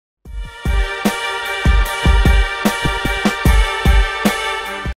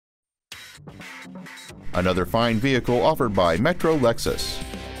Another fine vehicle offered by Metro Lexus.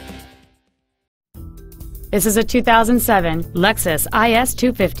 This is a 2007 Lexus IS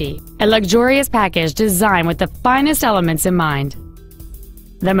 250, a luxurious package designed with the finest elements in mind.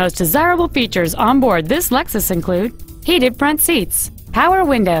 The most desirable features on board this Lexus include heated front seats, power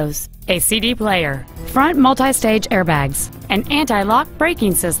windows, a CD player, front multi-stage airbags, an anti-lock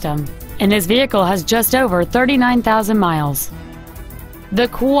braking system, and this vehicle has just over 39,000 miles. The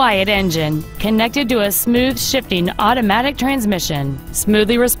quiet engine, connected to a smooth shifting automatic transmission,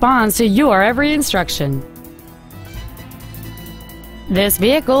 smoothly responds to your every instruction. This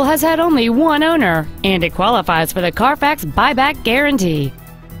vehicle has had only one owner, and it qualifies for the Carfax buyback guarantee.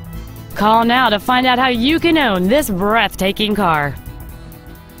 Call now to find out how you can own this breathtaking car.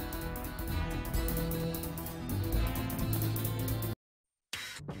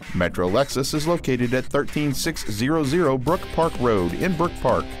 Metro Lexus is located at 13600 Brook Park Road in Brook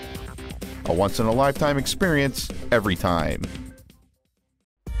Park. A once-in-a-lifetime experience every time.